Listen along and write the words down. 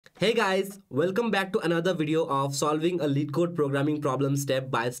Hey guys, welcome back to another video of solving a LeetCode programming problem step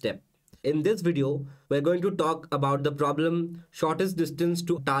by step. In this video, we're going to talk about the problem shortest distance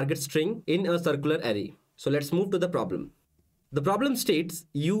to target string in a circular array. So let's move to the problem. The problem states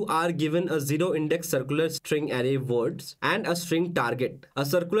you are given a zero index circular string array words and a string target. A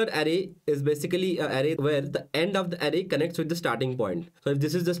circular array is basically an array where the end of the array connects with the starting point. So if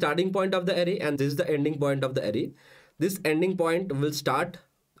this is the starting point of the array and this is the ending point of the array, this ending point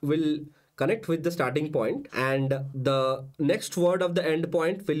will connect with the starting point and the next word of the end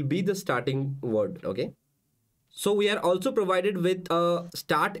point will be the starting word. Okay. So we are also provided with a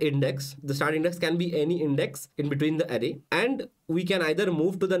start index. The start index can be any index in between the array, and we can either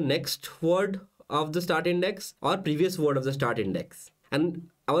move to the next word of the start index or previous word of the start index. And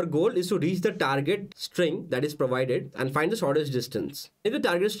our goal is to reach the target string that is provided and find the shortest distance. If the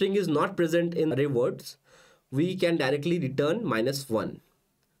target string is not present in array words, we can directly return -1.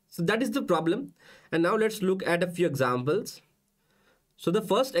 So that is the problem. And now let's look at a few examples. So the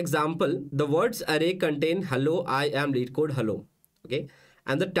first example, the words array contain hello, I am LeetCode hello. Okay.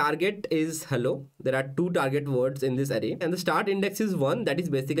 And the target is hello. There are two target words in this array and the start index is 1, that is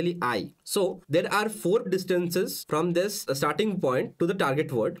basically I. So there are 4 distances from this starting point to the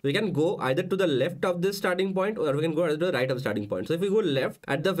target word. We can go either to the left of this starting point or we can go either to the right of the starting point. So if we go left,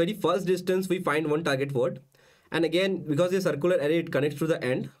 at the very first distance, we find one target word. And again, because it's a circular array, it connects to the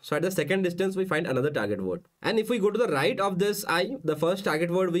end. So at the second distance, we find another target word. And if we go to the right of this I, the first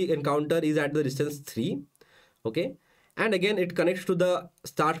target word we encounter is at the distance 3. Okay. And again, it connects to the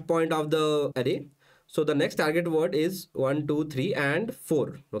start point of the array. So the next target word is 1, 2, 3, and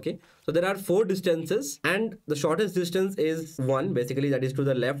 4. Okay. So there are 4 distances and the shortest distance is 1. Basically, that is to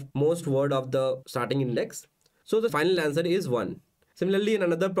the leftmost word of the starting index. So the final answer is 1. Similarly, in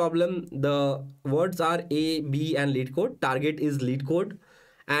another problem, the words are A, B, and LeetCode. Target is LeetCode,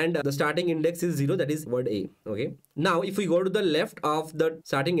 and the starting index is 0, that is word A. Okay. Now, if we go to the left of the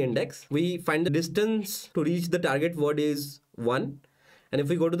starting index, we find the distance to reach the target word is 1. And if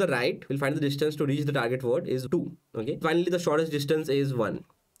we go to the right, we'll find the distance to reach the target word is 2. Okay. Finally, the shortest distance is 1.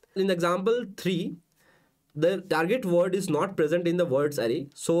 In example 3, the target word is not present in the words array,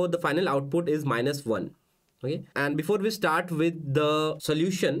 so the final output is -1. Okay, and before we start with the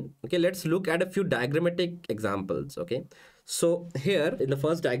solution, okay, let's look at a few diagrammatic examples. Okay, so here in the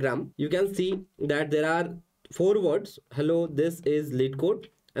first diagram, you can see that there are 4 words. Hello, this is LeetCode,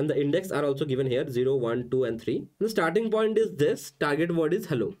 and the index are also given here 0, 1, 2, and 3. The starting point is this, target word is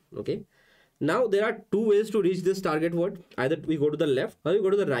hello. Okay, now there are 2 ways to reach this target word. Either we go to the left or we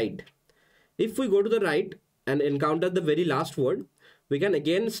go to the right. If we go to the right and encounter the very last word, we can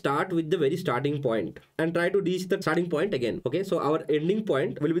again start with the very starting point and try to reach the starting point again. Okay, so our ending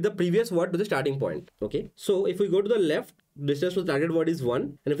point will be the previous word to the starting point. Okay, so if we go to the left, distance to the target word is 1,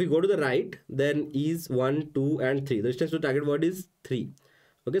 and if we go to the right, then is 1, 2, and 3. The distance to the target word is 3.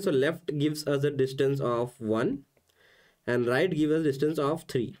 Okay, so left gives us a distance of 1 and right gives us a distance of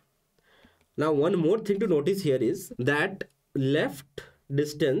 3. Now one more thing to notice here is that left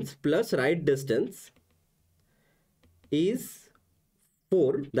distance plus right distance is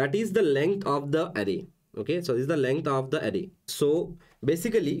 4, that is the length of the array. Okay, so this is the length of the array. So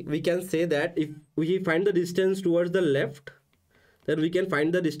basically we can say that if we find the distance towards the left, then we can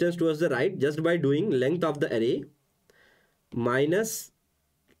find the distance towards the right just by doing length of the array minus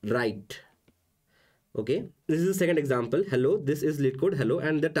right. Okay, this is the second example. Hello, this is LeetCode hello,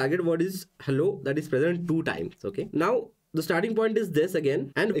 and the target word is hello, that is present 2 times. Okay, now the starting point is this again,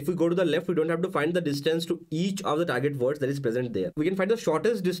 and if we go to the left, we don't have to find the distance to each of the target words that is present there. We can find the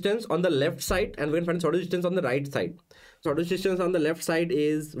shortest distance on the left side and we can find the shortest distance on the right side. Shortest distance on the left side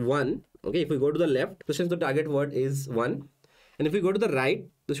is 1. Okay, if we go to the left, distance to target word is 1. And if we go to the right,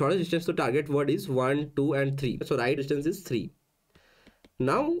 the shortest distance to target word is 1, 2, and 3. So right distance is 3.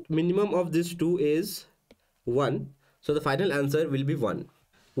 Now minimum of this 2 is 1. So the final answer will be 1.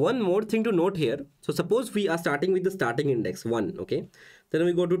 One more thing to note here. So suppose we are starting with the starting index 1. Okay, then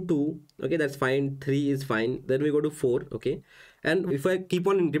we go to 2. Okay, that's fine. 3 is fine. Then we go to 4. Okay, and if I keep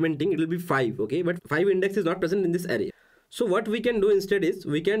on incrementing, it will be 5. Okay, but 5 index is not present in this array. So what we can do instead is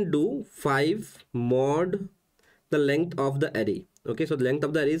we can do 5 mod the length of the array. Okay, so the length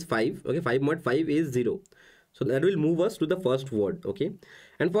of the array is 5. Okay, 5 mod 5 is 0. So that will move us to the first word. Okay,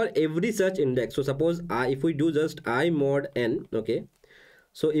 and for every such index, so suppose if we do just I mod n. Okay,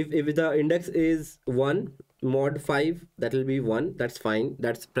 so if the index is 1 mod 5, that will be 1. That's fine.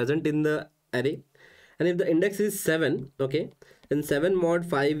 That's present in the array. And if the index is 7, okay, then 7 mod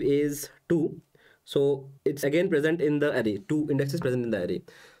 5 is 2. So it's again present in the array. 2 indexes present in the array.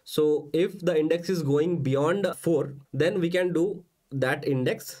 So if the index is going beyond 4, then we can do that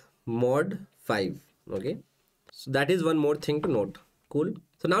index mod 5. Okay, so that is one more thing to note. Cool.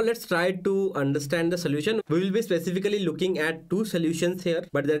 So now let's try to understand the solution. We will be specifically looking at two solutions here,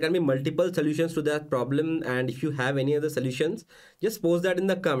 but there can be multiple solutions to that problem, and if you have any other solutions, just post that in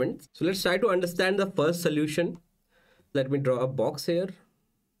the comments. So let's try to understand the first solution. Let me draw a box here.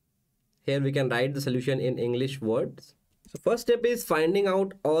 Here we can write the solution in English words. So first step is finding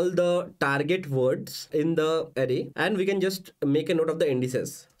out all the target words in the array, and we can just make a note of the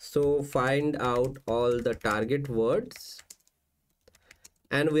indices. So find out all the target words,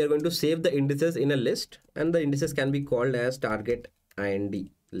 and we are going to save the indices in a list, and the indices can be called as target ind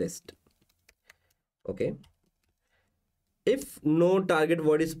list. Okay. If no target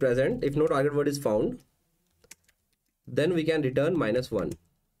word is present, if no target word is found, then we can return -1.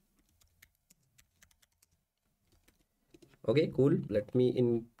 Okay, cool. Let me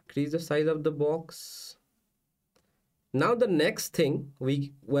increase the size of the box. Now the next thing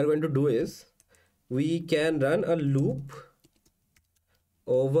we are going to do is we can run a loop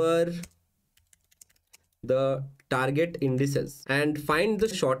over the target indices and find the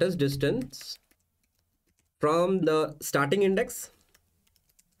shortest distance from the starting index,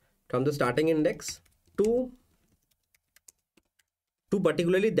 to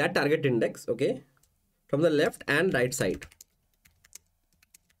particularly that target index, okay, from the left and right side.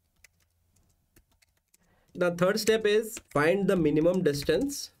 The third step is find the minimum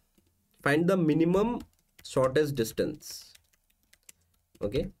distance, find the minimum shortest distance.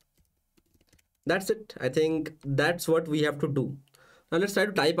 Okay, that's it. I think that's what we have to do. Now let's try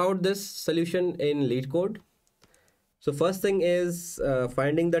to type out this solution in LeetCode. So first thing is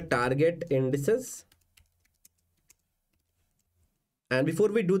finding the target indices, and before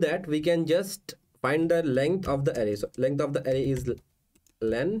we do that, we can just find the length of the array. So length of the array is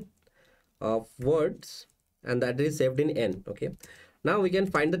len of words, and that is saved in n. Okay, now we can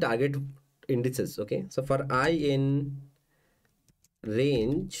find the target indices. Okay, so for I in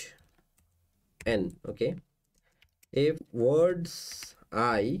range n, okay, if words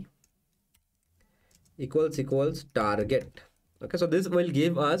I equals target, okay, so this will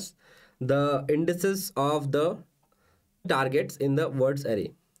give us the indices of the targets in the words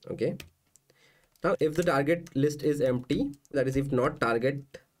array. Okay, now if the target list is empty, that is if not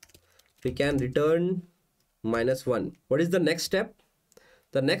target, we can return -1. What is the next step?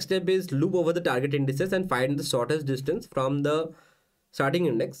 The next step is loop over the target indices and find the shortest distance from the starting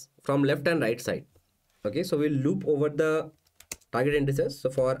index from left and right side. Okay, so we'll loop over the target indices. So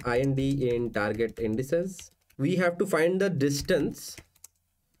for ind in target indices, we have to find the distance,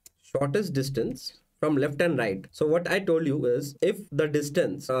 shortest distance from left and right. So what I told you is if the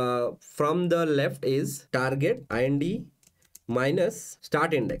distance from the left is target ind minus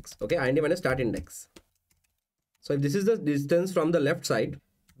start index, okay, ind minus start index. So if this is the distance from the left side,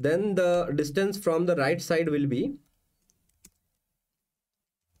 then the distance from the right side will be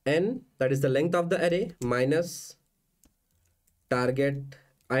n, that is the length of the array, minus target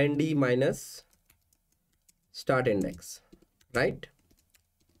ind minus start index, right?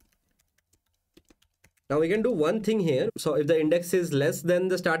 Now we can do one thing here. So if the index is less than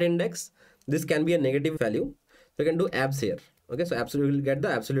the start index, this can be a negative value. So you can do abs here. Okay, so absolute will get the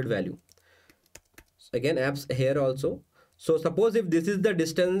absolute value. So again, abs here also. So suppose if this is the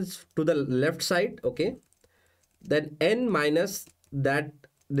distance to the left side, okay, then n minus that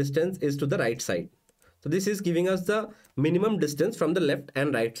distance is to the right side. So this is giving us the minimum distance from the left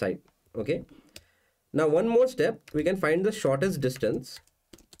and right side. Okay, now one more step, we can find the shortest distance,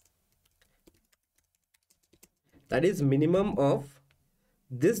 that is minimum of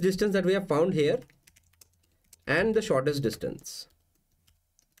this distance that we have found here and the shortest distance.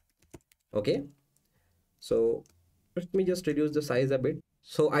 Okay, so let me just reduce the size a bit.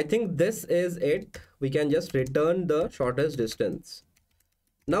 So I think this is it. We can just return the shortest distance.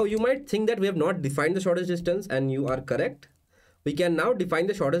 Now you might think that we have not defined the shortest distance, and you are correct. We can now define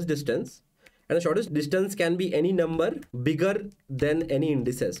the shortest distance, and the shortest distance can be any number bigger than any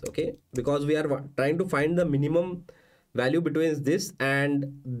indices. Okay, because we are trying to find the minimum value between this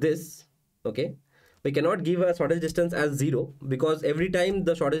and this. Okay, we cannot give a shortest distance as 0 because every time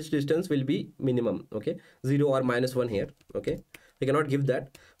the shortest distance will be minimum. Okay, 0 or -1 here. Okay, we cannot give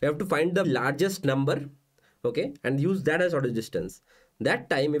that. We have to find the largest number, okay, and use that as shortest distance.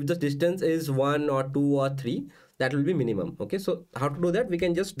 That time if the distance is 1 or 2 or 3, that will be minimum. Okay, so how to do that? We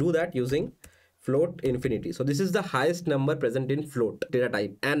can just do that using float infinity. So this is the highest number present in float data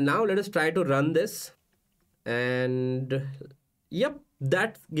type. And now let us try to run this, and yep,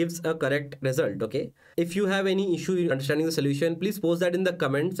 that gives a correct result. Okay, if you have any issue in understanding the solution, please post that in the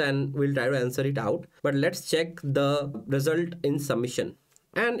comments and we'll try to answer it out. But let's check the result in submission.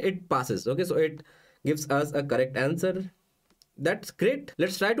 and it passes. Okay, so it gives us a correct answer. That's great.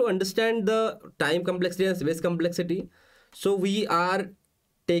 Let's try to understand the time complexity and space complexity. So we are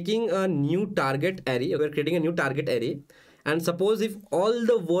taking a new target array. We're creating a new target array, and suppose if all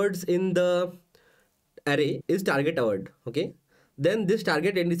the words in the array is target word, okay, then this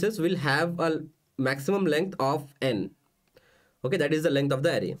target indices will have a maximum length of n. Okay, that is the length of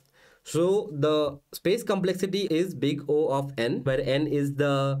the array. So the space complexity is big O of n, where n is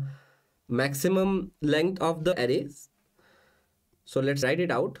the maximum length of the arrays. So let's write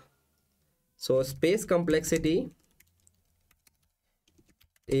it out. So space complexity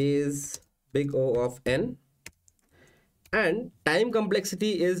is big O of n, and time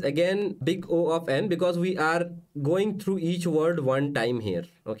complexity is again big O of n, because we are going through each word one time here.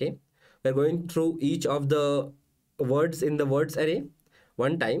 Okay, we're going through each of the words in the words array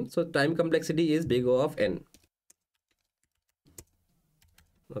one time. So time complexity is big O of n.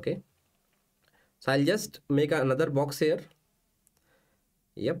 Okay, so I'll just make another box here.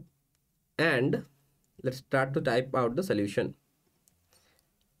 Yep, and let's start to type out the solution.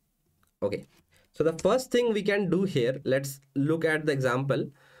 Okay, so the first thing we can do here, let's look at the example.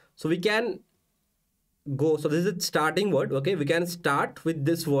 So we can go, so this is starting word. Okay, we can start with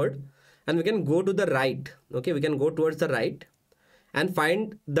this word and we can go to the right. Okay, we can go towards the right and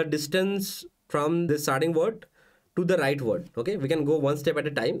find the distance from this starting word to the right word. Okay, we can go one step at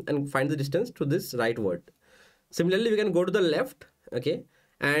a time and find the distance to this right word. Similarly, we can go to the left. Okay,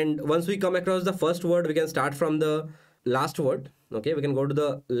 and once we come across the first word, we can start from the last word. Okay, we can go to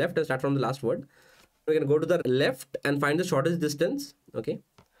the left and start from the last word. We can go to the left and find the shortest distance. Okay,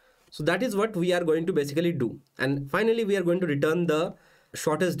 so that is what we are going to basically do, and finally we are going to return the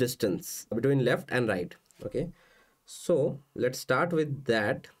shortest distance between left and right. Okay, so let's start with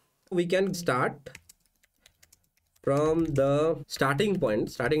that. We can start from the starting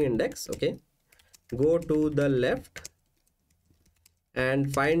point, starting index. Okay, go to the left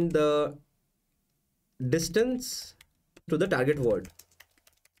and find the distance to the target word.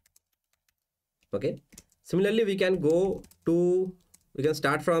 Okay, similarly we can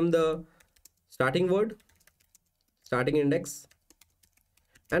start from the starting word, starting index,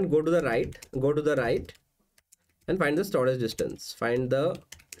 and go to the right and find the shortest distance, find the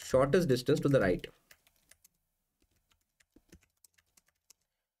shortest distance to the right.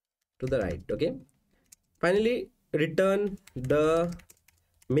 Okay, finally return the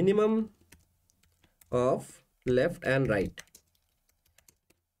minimum of left and right.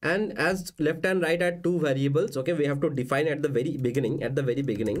 And as left and right are two variables, okay, we have to define at the very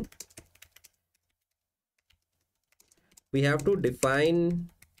beginning. We have to define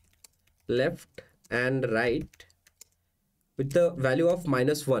left and right with the value of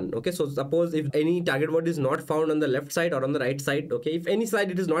 -1. Okay, so suppose if any target word is not found on the left side or on the right side, okay, if any side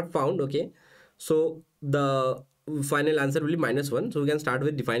it is not found, okay, so the final answer will be -1. So we can start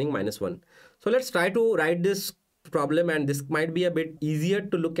with defining -1. So let's try to write this problem, and this might be a bit easier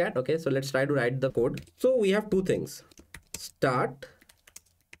to look at. Okay, so let's try to write the code. So we have two things: start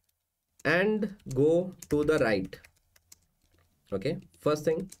and go to the right. Okay, first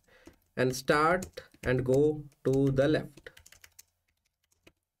thing, and start and go to the left.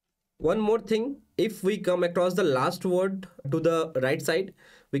 One more thing, if we come across the last word to the right side,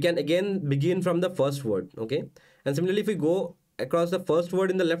 we can again begin from the first word. Okay, and similarly if we go across the first word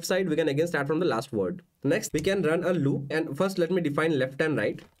in the left side, we can again start from the last word. Next, we can run a loop, and first let me define left and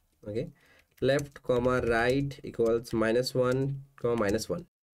right. Okay, left comma right equals -1 comma -1.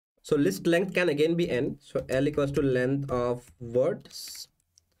 So list length can again be n, so L equals to length of words.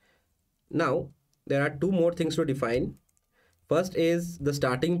 Now there are two more things to define. First is the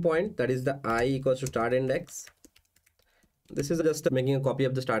starting point, that is the I equals to start index. This is just making a copy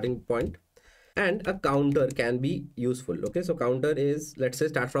of the starting point. And a counter can be useful. Okay, so counter is, let's say,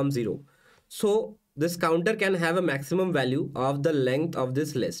 start from 0. So this counter can have a maximum value of the length of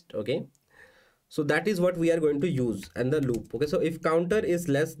this list. Okay, so that is what we are going to use and the loop. Okay, so if counter is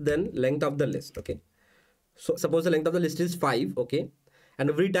less than length of the list, okay, so suppose the length of the list is 5. Okay, and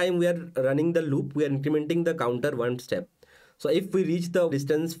every time we are running the loop, we are incrementing the counter one step. So if we reach the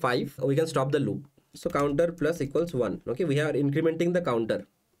distance 5, we can stop the loop. So counter plus equals 1. Okay, we are incrementing the counter.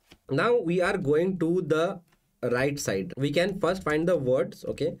 Now we are going to the right side. We can first find the words.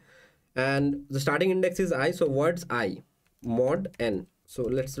 Okay, and the starting index is I, so words I mod n. So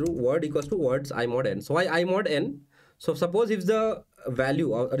let's do word equals to words I mod n. So why I mod n? So suppose if the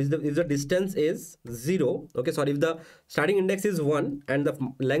value or if the distance is 0, okay, sorry, if the starting index is 1 and the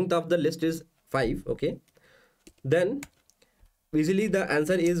length of the list is 5, okay, then easily the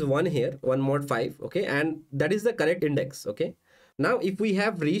answer is 1 here, 1 mod 5. Okay, and that is the correct index. Okay, Now if we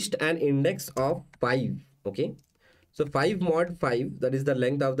have reached an index of 5, okay, so 5 mod 5, that is the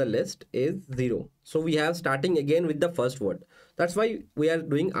length of the list, is 0. So we have starting again with the first word. That's why we are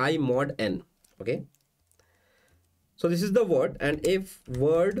doing I mod n. Okay, so this is the word, and if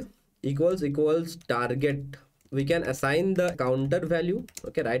word equals target, we can assign the counter value.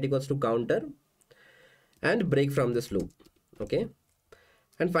 Okay, right equals to counter, and break from this loop. Okay,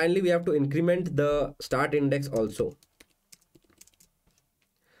 and finally we have to increment the start index also.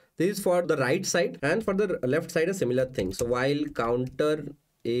 This is for the right side, and for the left side a similar thing. So while counter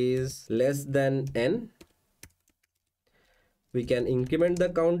is less than n, we can increment the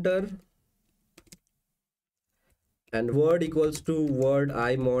counter, and word equals to word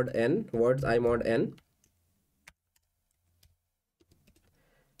I mod n, words I mod n.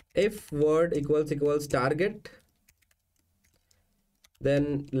 If word equals target,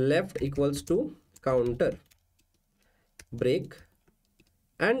 then left equals to counter, break,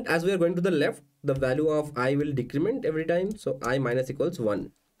 and as we are going to the left, the value of I will decrement every time, so I minus equals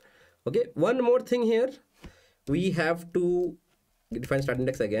 1. Okay, one more thing here, we have to define start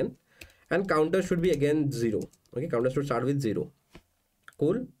index again, and counter should be again 0. Okay, counter should start with 0.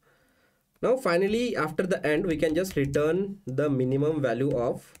 Cool. Now finally after the end, we can just return the minimum value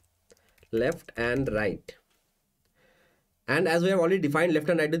of left and right. And as we have already defined left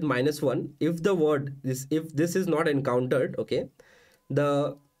and right with -1, if the word is, if this is not encountered, okay,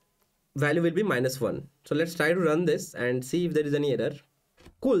 the value will be -1. So let's try to run this and see if there is any error.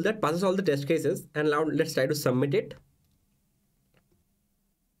 Cool, that passes all the test cases, and now let's try to submit it.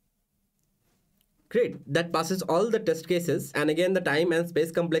 Great, that passes all the test cases. And again, the time and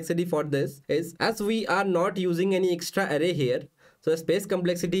space complexity for this is, as we are not using any extra array here, so the space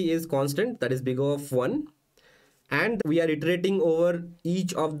complexity is constant, that is big O of 1, and we are iterating over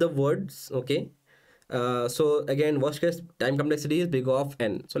each of the words. Okay, so again, worst case time complexity is big O of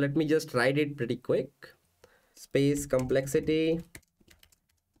n. So let me just write it pretty quick. Space complexity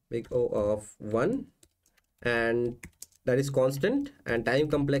big O of 1, and that is constant, and time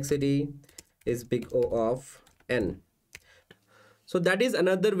complexity is big O of n. So that is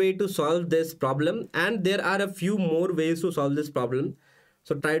another way to solve this problem, and there are a few more ways to solve this problem.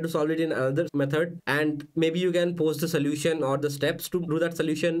 So try to solve it in another method, and maybe you can post the solution or the steps to do that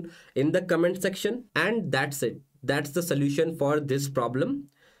solution in the comment section. And that's it. That's the solution for this problem.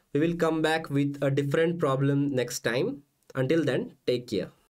 We will come back with a different problem next time. Until then, take care.